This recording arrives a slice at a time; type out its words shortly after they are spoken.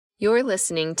You're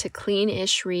listening to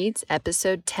Clean-ish Reads,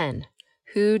 Episode 10,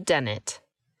 Who Done It?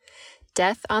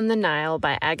 Death on the Nile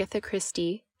by Agatha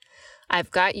Christie, I've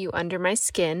Got You Under My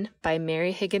Skin by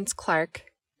Mary Higgins Clark,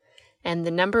 and The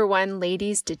Number One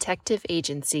Ladies Detective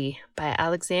Agency by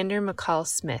Alexander McCall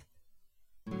Smith.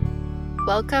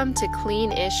 Welcome to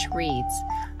Clean-ish Reads.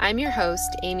 I'm your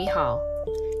host, Amy Hall.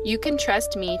 You can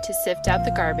trust me to sift out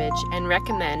the garbage and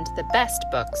recommend the best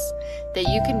books that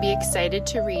you can be excited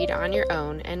to read on your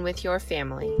own and with your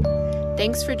family.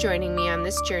 Thanks for joining me on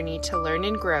this journey to learn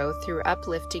and grow through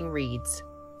uplifting reads.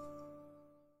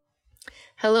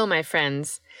 Hello, my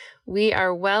friends. We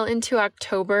are well into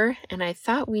October, and I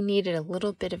thought we needed a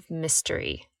little bit of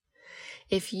mystery.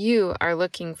 If you are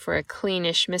looking for a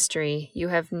cleanish mystery, you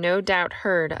have no doubt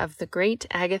heard of the great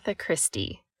Agatha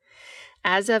Christie.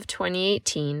 As of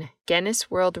 2018, Guinness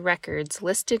World Records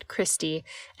listed Christie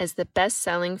as the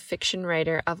best-selling fiction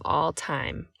writer of all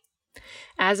time.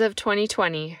 As of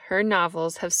 2020, her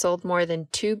novels have sold more than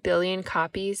 2 billion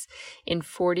copies in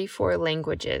 44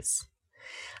 languages.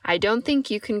 I don't think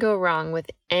you can go wrong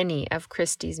with any of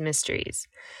Christie's mysteries,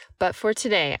 but for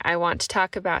today, I want to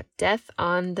talk about Death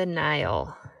on the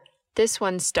Nile. This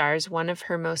one stars one of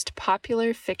her most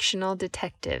popular fictional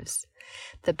detectives,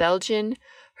 the Belgian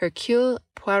Hercule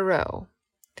Poirot.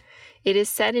 It is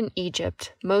set in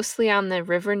Egypt, mostly on the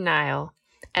River Nile,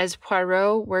 as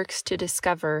Poirot works to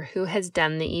discover who has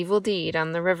done the evil deed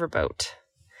on the riverboat.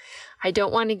 I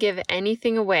don't want to give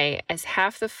anything away, as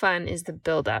half the fun is the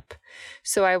build-up,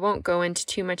 so I won't go into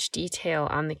too much detail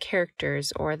on the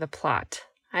characters or the plot.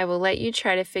 I will let you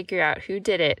try to figure out who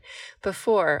did it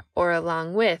before or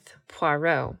along with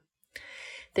Poirot.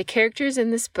 The characters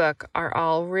in this book are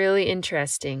all really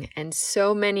interesting, and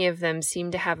so many of them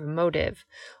seem to have a motive,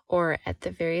 or at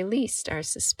the very least are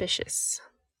suspicious.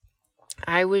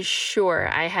 I was sure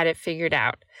I had it figured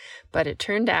out, but it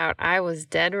turned out I was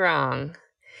dead wrong.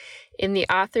 In the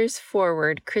author's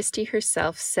foreword, Christie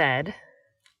herself said,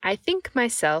 "I think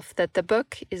myself that the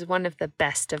book is one of the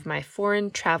best of my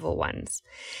foreign travel ones,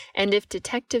 and if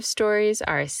detective stories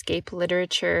are escape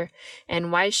literature,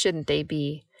 and why shouldn't they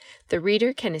be, the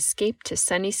reader can escape to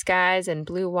sunny skies and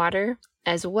blue water,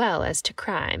 as well as to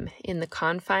crime in the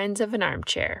confines of an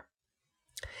armchair."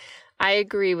 I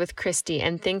agree with Christie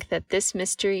and think that this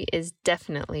mystery is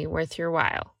definitely worth your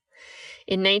while.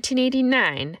 In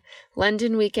 1989,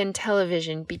 London Weekend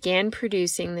Television began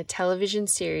producing the television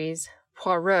series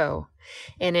Poirot,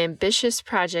 an ambitious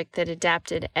project that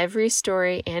adapted every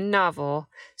story and novel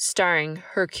starring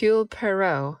Hercule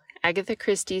Poirot, Agatha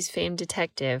Christie's famed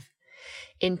detective.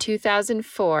 In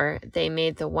 2004, they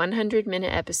made the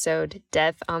 100-minute episode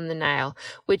Death on the Nile,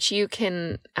 which you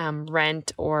can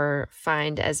rent or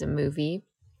find as a movie.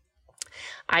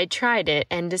 I tried it,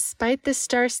 and despite the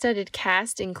star-studded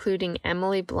cast, including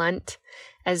Emily Blunt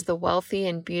as the wealthy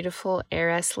and beautiful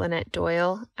heiress Lynette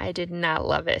Doyle, I did not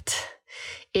love it.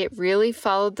 It really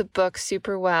followed the book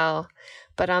super well,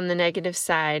 but on the negative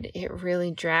side, it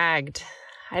really dragged.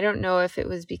 I don't know if it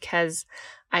was because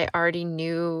I already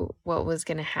knew what was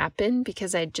going to happen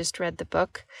because I just read the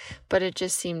book, but it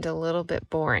just seemed a little bit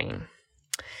boring.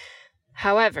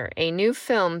 However, a new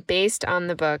film based on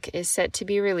the book is set to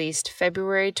be released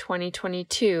February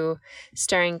 2022,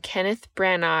 starring Kenneth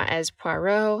Branagh as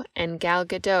Poirot and Gal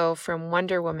Gadot from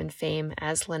Wonder Woman fame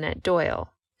as Lynette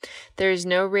Doyle. There is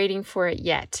no rating for it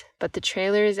yet, but the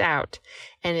trailer is out,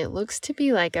 and it looks to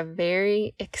be like a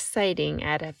very exciting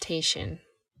adaptation.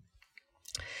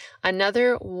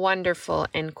 Another wonderful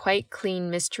and quite clean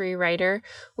mystery writer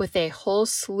with a whole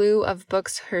slew of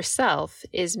books herself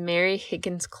is Mary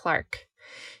Higgins Clark.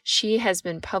 She has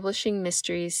been publishing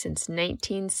mysteries since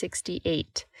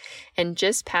 1968 and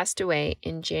just passed away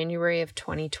in January of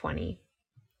 2020.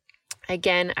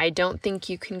 Again, I don't think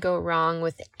you can go wrong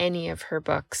with any of her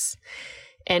books.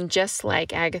 And just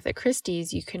like Agatha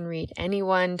Christie's, you can read any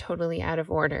one totally out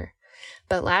of order.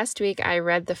 But last week I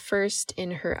read the first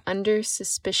in her Under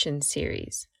Suspicion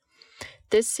series.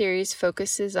 This series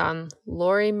focuses on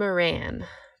Lori Moran,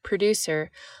 producer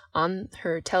on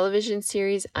her television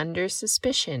series Under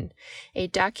Suspicion, a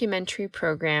documentary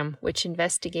program which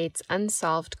investigates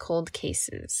unsolved cold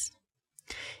cases.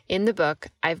 In the book,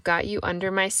 I've Got You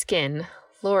Under My Skin,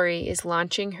 Lori is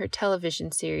launching her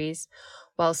television series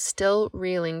while still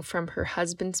reeling from her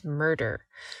husband's murder,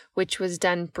 which was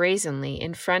done brazenly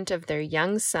in front of their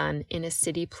young son in a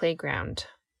city playground.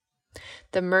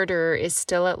 The murderer is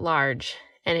still at large,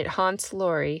 and it haunts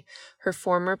Lori, her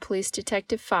former police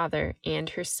detective father, and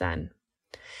her son.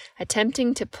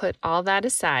 Attempting to put all that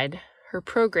aside, Her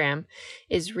program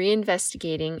is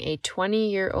reinvestigating a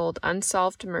 20-year-old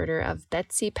unsolved murder of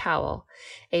Betsy Powell,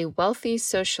 a wealthy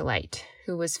socialite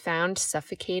who was found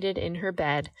suffocated in her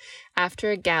bed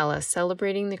after a gala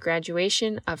celebrating the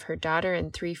graduation of her daughter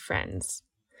and 3 friends.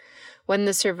 When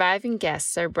the surviving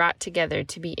guests are brought together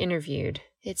to be interviewed,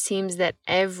 it seems that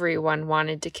everyone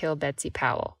wanted to kill Betsy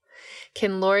Powell.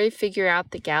 Can Lori figure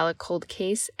out the gala cold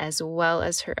case as well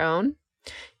as her own?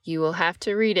 You will have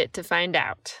to read it to find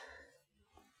out.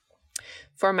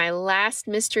 For my last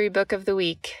mystery book of the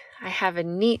week, I have a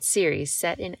neat series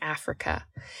set in Africa.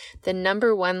 The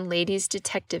 #1 Ladies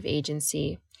Detective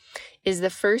Agency is the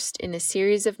first in a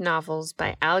series of novels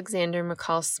by Alexander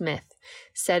McCall Smith,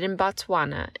 set in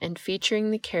Botswana and featuring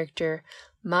the character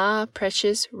Ma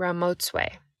Precious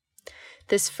Ramotswe.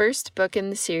 This first book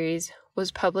in the series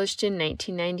was published in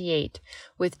 1998,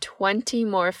 with 20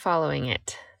 more following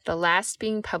it, the last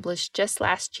being published just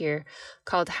last year,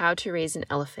 called How to Raise an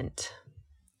Elephant.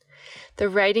 The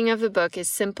writing of the book is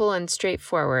simple and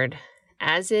straightforward,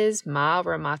 as is Ma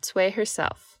Ramotswe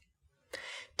herself.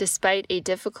 Despite a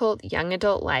difficult young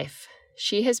adult life,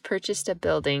 she has purchased a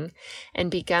building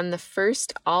and begun the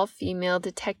first all-female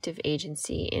detective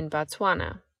agency in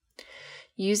Botswana.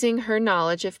 Using her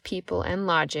knowledge of people and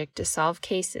logic to solve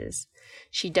cases,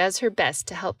 she does her best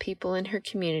to help people in her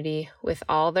community with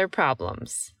all their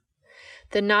problems.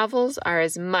 The novels are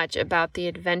as much about the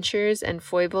adventures and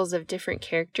foibles of different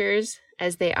characters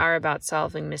as they are about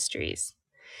solving mysteries.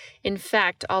 In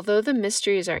fact, although the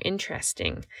mysteries are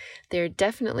interesting, they are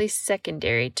definitely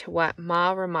secondary to what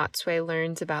Ma Ramotswe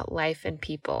learns about life and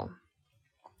people.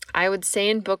 I would say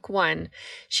in book 1,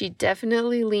 she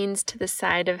definitely leans to the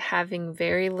side of having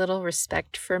very little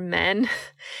respect for men,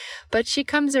 but she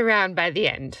comes around by the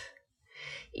end.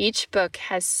 Each book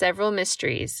has several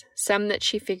mysteries, some that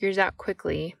she figures out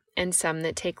quickly, and some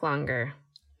that take longer.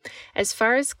 As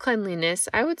far as cleanliness,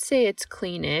 I would say it's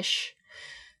cleanish.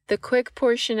 The quick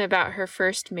portion about her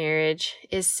first marriage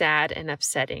is sad and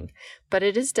upsetting, but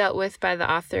it is dealt with by the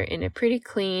author in a pretty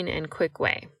clean and quick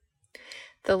way.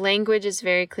 The language is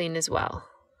very clean as well.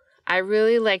 I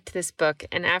really liked this book,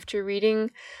 and after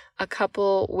reading a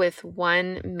couple with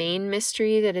one main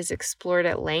mystery that is explored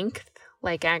at length,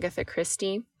 like Agatha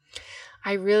Christie,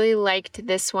 I really liked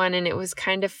this one, and it was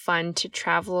kind of fun to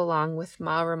travel along with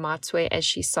Ma Ramotswe as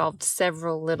she solved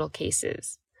several little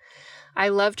cases. I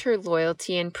loved her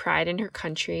loyalty and pride in her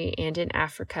country and in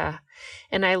Africa,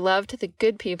 and I loved the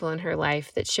good people in her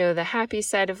life that show the happy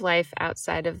side of life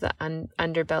outside of the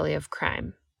underbelly of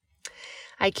crime.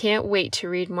 I can't wait to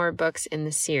read more books in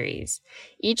the series.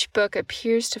 Each book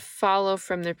appears to follow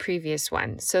from the previous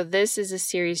one, so this is a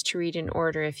series to read in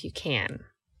order if you can.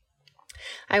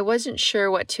 I wasn't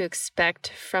sure what to expect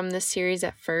from the series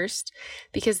at first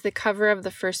because the cover of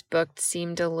the first book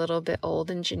seemed a little bit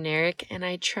old and generic, and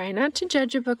I try not to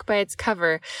judge a book by its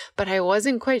cover, but I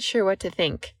wasn't quite sure what to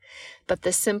think. But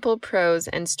the simple prose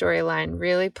and storyline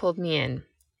really pulled me in.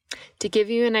 To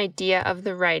give you an idea of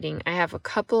the writing, I have a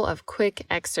couple of quick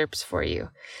excerpts for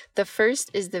you. The first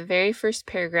is the very first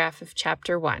paragraph of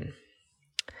Chapter 1.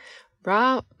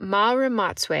 Ma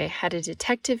Ramotswe had a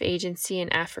detective agency in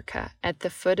Africa at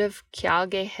the foot of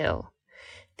Kialge Hill.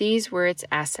 These were its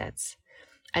assets: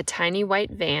 a tiny white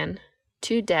van,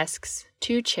 2 desks,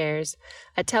 2 chairs,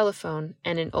 a telephone,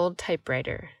 and an old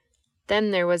typewriter. Then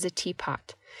there was a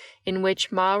teapot, in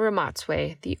which Ma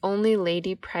Ramotswe, the only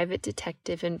lady private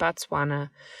detective in Botswana,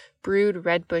 brewed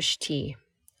redbush tea,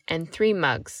 and 3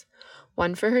 mugs,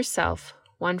 one for herself,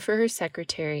 one for her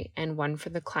secretary, and one for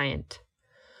the client.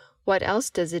 What else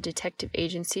does a detective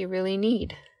agency really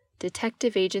need?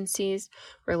 Detective agencies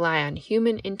rely on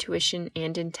human intuition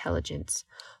and intelligence,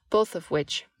 both of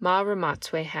which Ma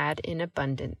Ramotswe had in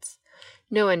abundance.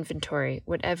 No inventory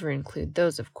would ever include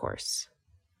those, of course.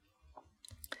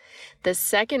 The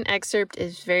second excerpt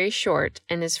is very short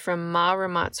and is from Ma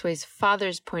Ramotswe's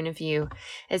father's point of view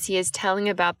as he is telling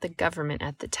about the government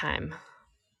at the time.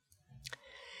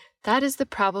 That is the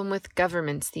problem with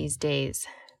governments these days.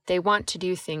 They want to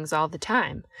do things all the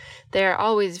time. They are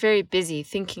always very busy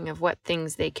thinking of what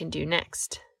things they can do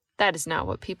next. That is not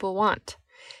what people want.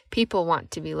 People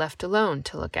want to be left alone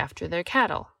to look after their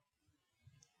cattle.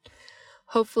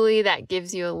 Hopefully that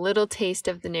gives you a little taste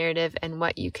of the narrative and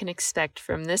what you can expect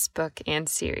from this book and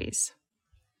series.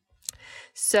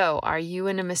 So, are you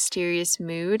in a mysterious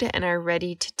mood and are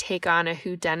ready to take on a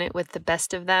whodunit with the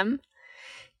best of them?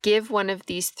 Give one of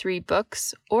these 3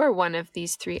 books or one of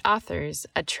these 3 authors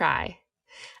a try.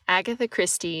 Agatha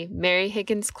Christie, Mary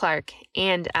Higgins Clark,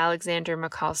 and Alexander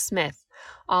McCall Smith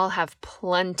all have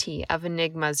plenty of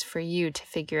enigmas for you to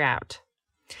figure out.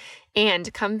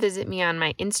 And come visit me on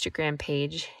my Instagram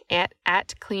page at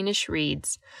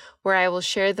 @cleanishreads, where I will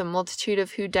share the multitude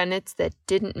of whodunits that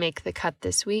didn't make the cut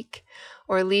this week,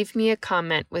 or leave me a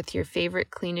comment with your favorite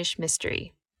Cleanish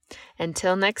mystery.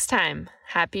 Until next time,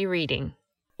 happy reading.